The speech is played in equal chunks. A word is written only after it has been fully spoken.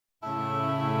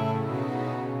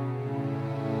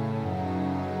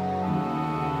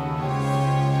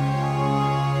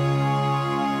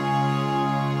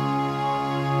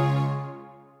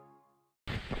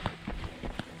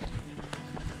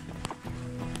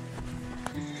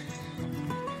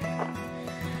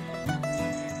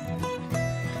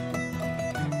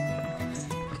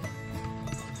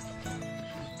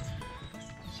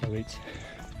it's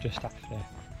just after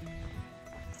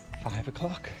 5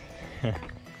 o'clock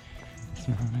this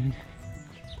morning.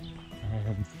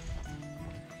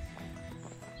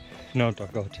 No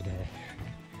doggo today.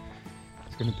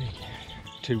 It's going to be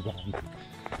too warm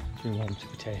to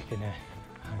be taking a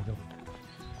hide up.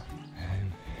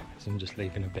 So I'm just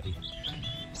leaving a bee.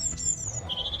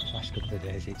 Last couple of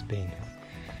days it's been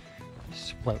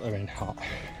sweltering hot,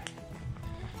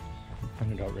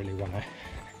 and I don't really want to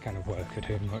kind of work her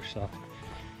too much, so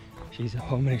she's at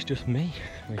home and it's just me,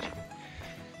 which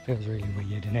feels really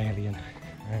weird and alien.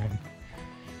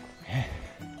 Yeah,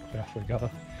 but off we go.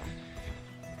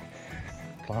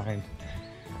 Climb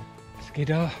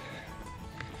Skiddaw,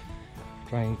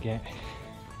 try and get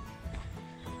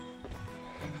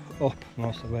up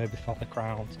most of the way before the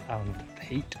crowds and the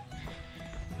heat,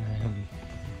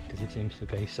 because it seems to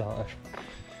be sort of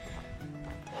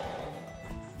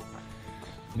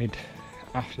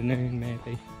mid-afternoon,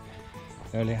 maybe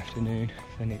early afternoon,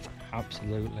 then it's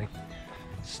absolutely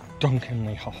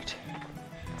stonkingly hot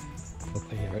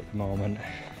up here at the moment.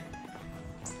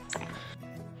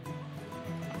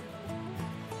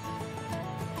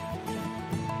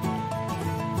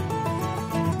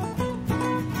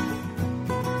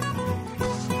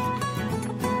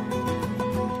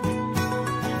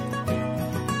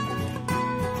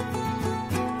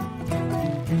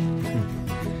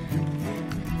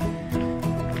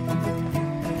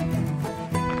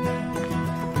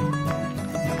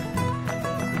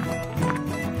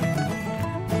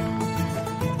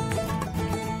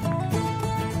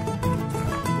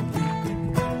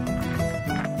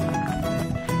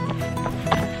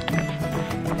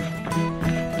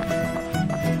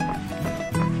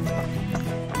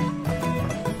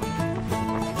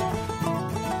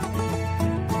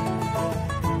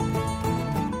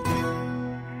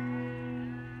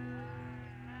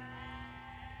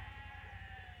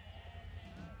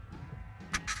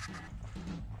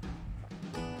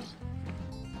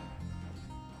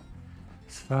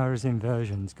 As far as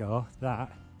inversions go, that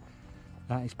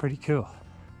is pretty cool.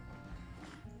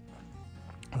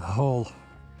 The whole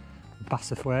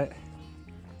Bassenthwaite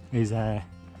is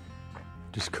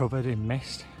just covered in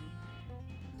mist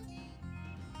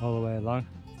all the way along.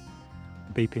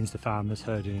 Beeping's the farmers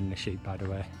herding in the sheep, by the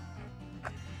way.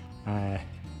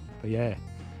 But yeah,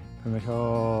 pretty much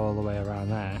all the way around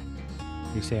there.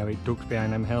 You see how it ducks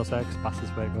behind them hills there, because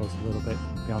Bassenthwaite goes a little bit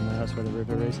beyond there, that's where the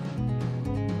river is.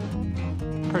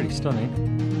 Pretty stunning.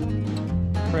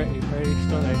 Pretty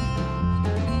stunning.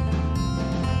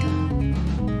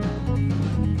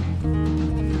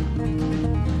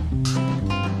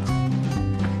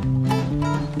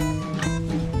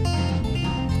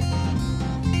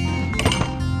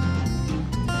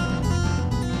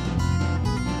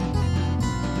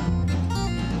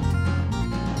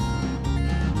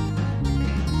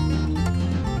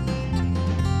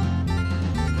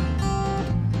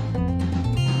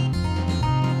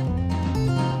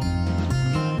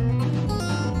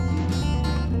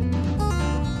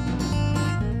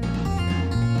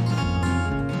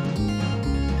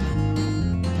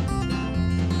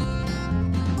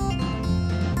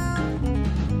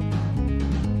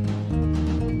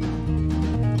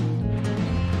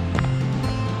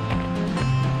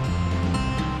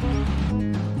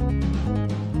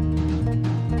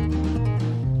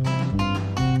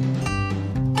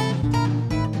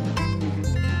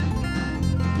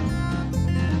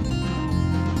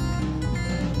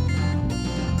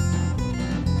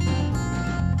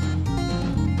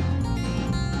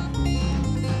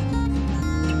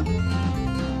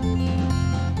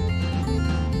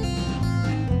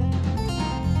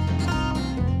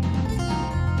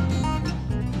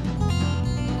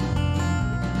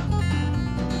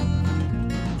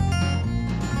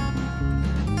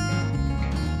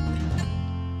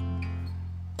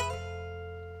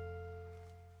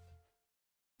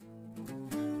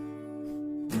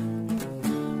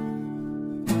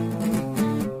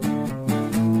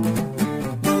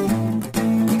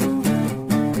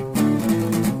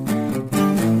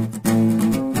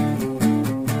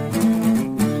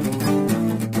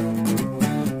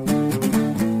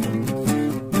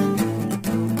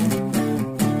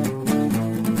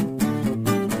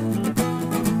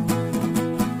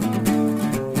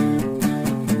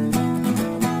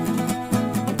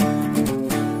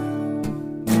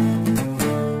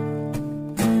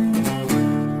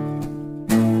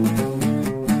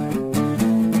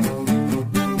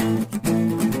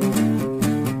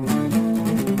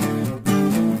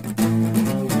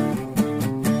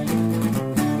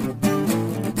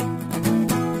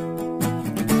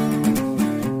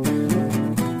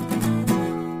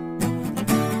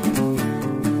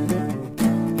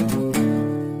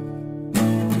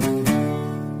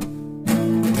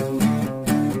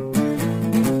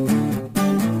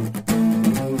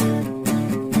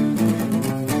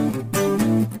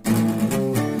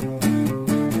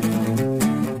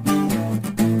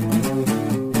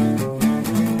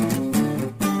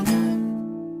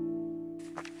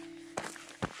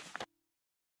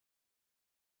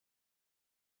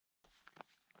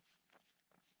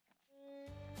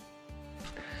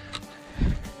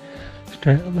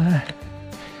 straight up there.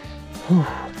 Whew.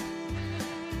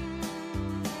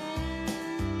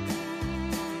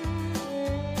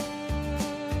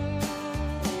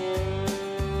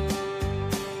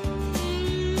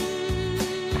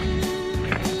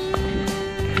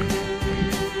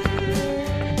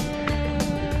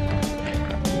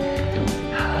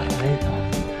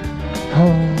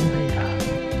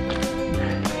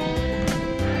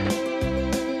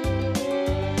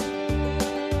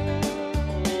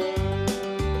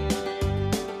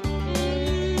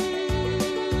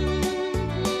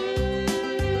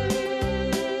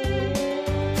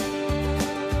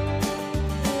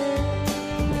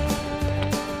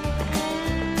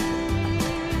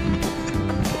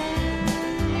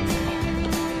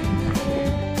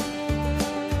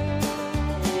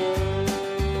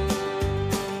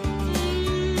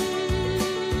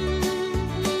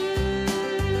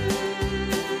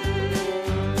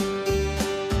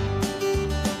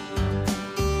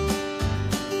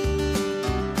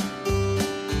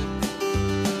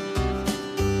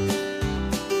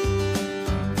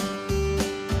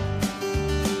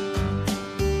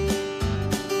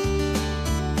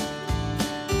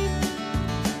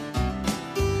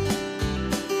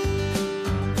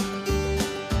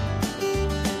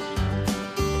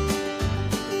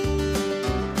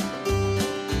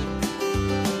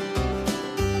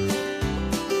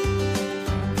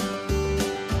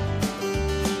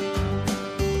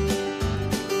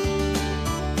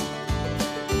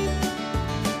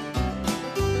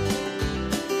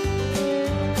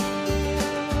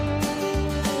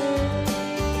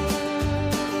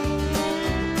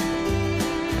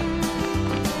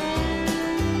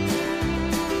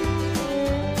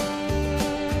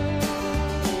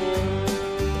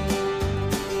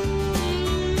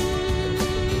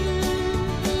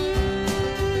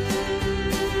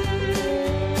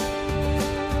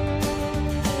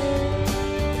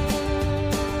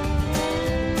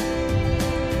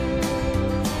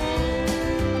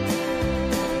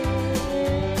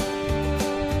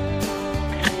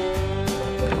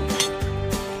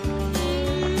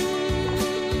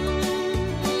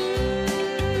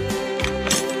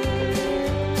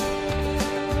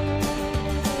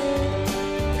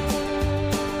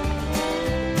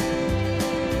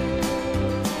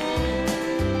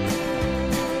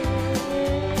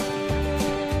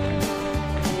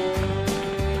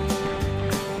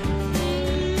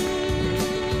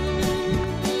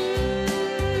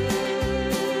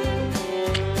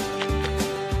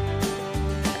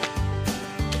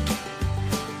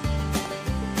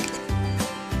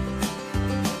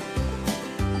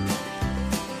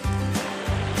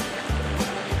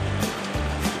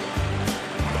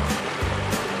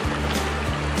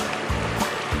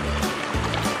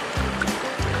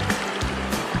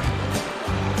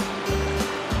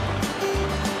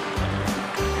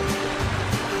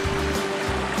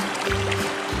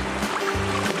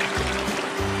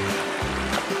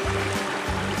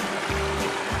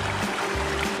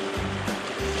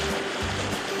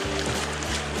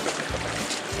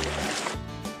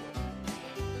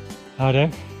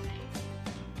 Howdy.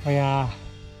 We are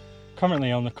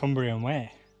currently on the Cumbrian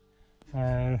Way,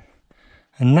 and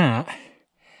that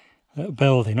little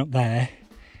building up there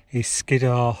is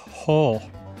Skiddaw Hall.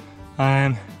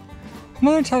 I'm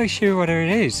not entirely sure whether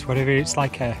it is, whether it's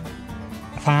like a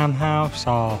farmhouse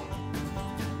or...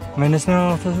 I mean,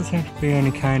 doesn't seem to be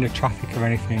any kind of traffic or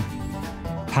anything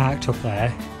parked up there.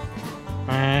 So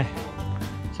I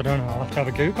don't know, I'll have to have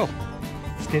a Google.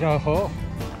 Skiddaw Hall.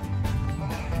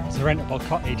 It's a rentable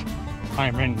cottage. I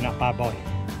am renting that bad boy.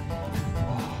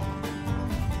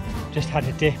 Just had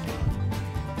a dip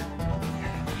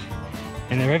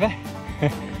in the river.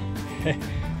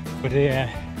 But the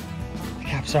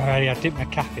cap's already, I dipped my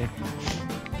cap in,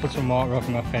 put some water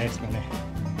over my face, man.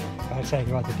 I'd say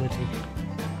you had the bloody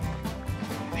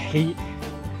heat.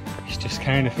 It's just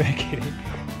kind of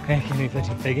making me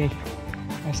bloody piggy.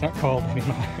 It's not cold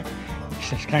anymore. It's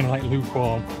just kind of like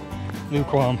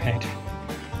lukewarm head.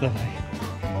 Lovely.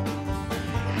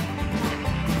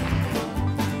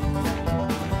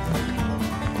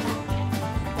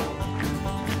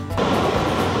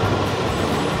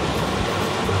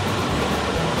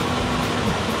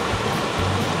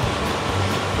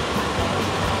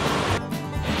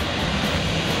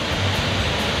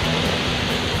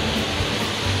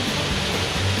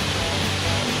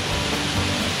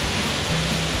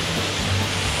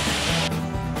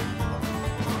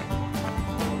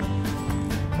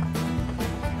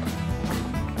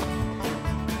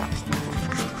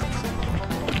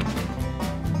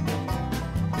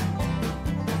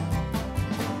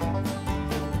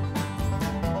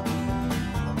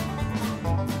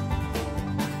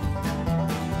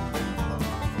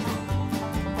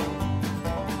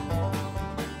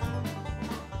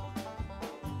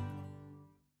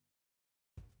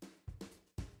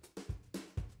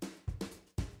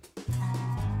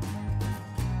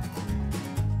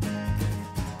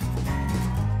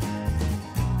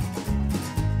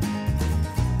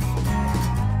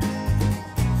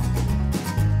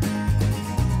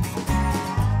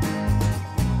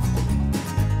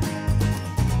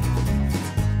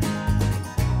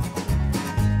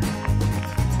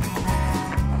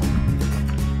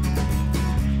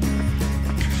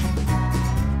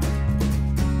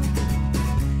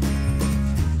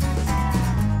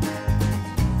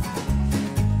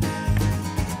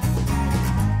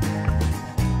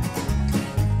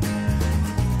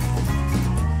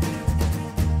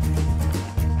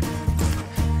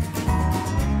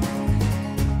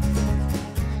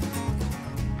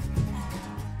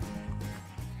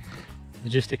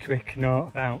 just a quick note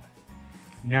about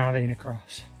navvying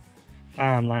across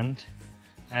farmland.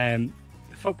 The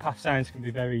footpath signs can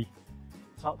be very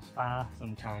sparse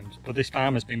sometimes, but this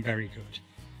farm has been very good.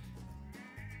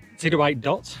 See the white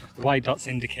dots? The white dots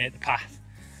indicate the path,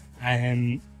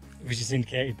 which is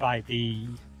indicated by the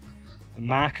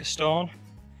marker stone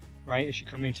right as you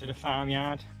come into the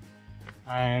farmyard.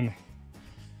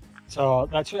 So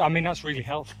that's really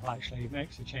helpful actually. It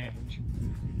makes a change.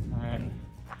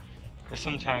 Because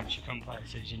sometimes you come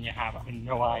places and you have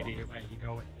no idea where you're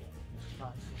going.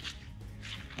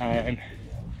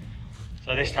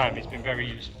 So this time it's been very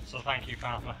useful. So thank you,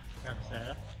 farmer.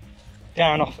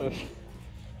 Down off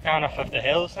of the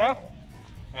hills now,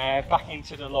 back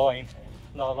into the low-lying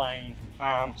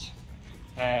farms,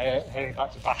 heading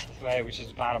back to Bassenthwaite, which is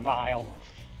about a mile,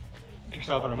 just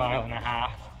over a mile and a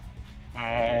half.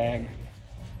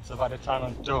 So by the time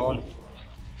I'm done,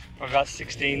 probably about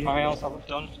 16 miles I've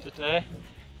done today,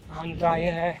 and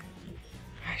I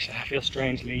feel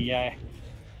strangely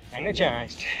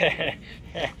energised,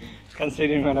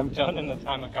 considering when I'm done and the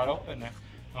time I got up and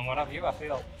what have you. I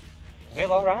feel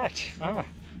alright.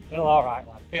 Feel alright,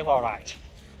 lad. Feel alright.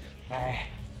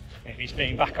 Maybe it's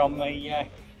being back on my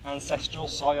ancestral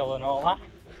soil and all that.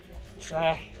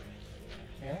 So,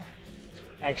 yeah.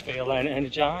 Eggs feel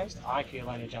energised. I feel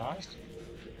energised.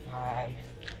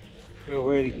 Feel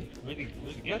really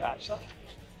good actually.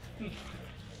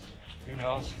 Who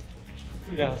knows?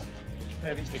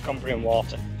 Maybe it's the Cumbrian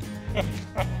water.